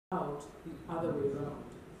out the other way around.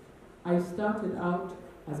 I started out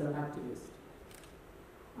as an activist.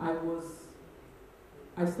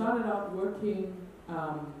 I started out working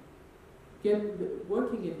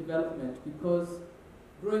in development because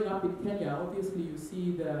growing up in Kenya, obviously you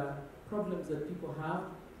see the problems that people have,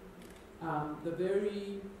 the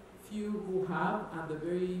very few who have and the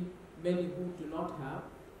very many who do not have.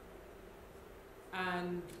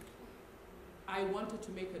 And I wanted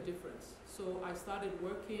to make a difference. So I started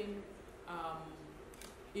working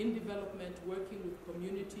in development, working with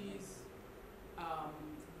communities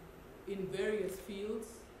in various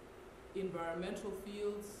fields, environmental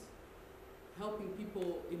fields, helping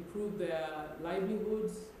people improve their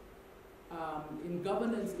livelihoods, in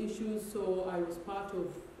governance issues. So I was part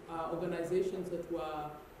of organizations that were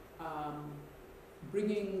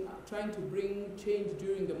trying to bring change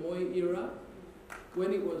during the Moi era,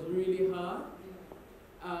 when it was really hard.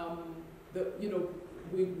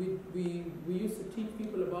 We used to teach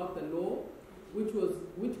people about the law, which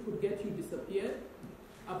could get you disappeared,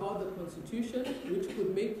 about the Constitution, which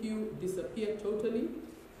could make you disappear totally,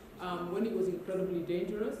 when it was incredibly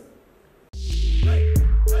dangerous.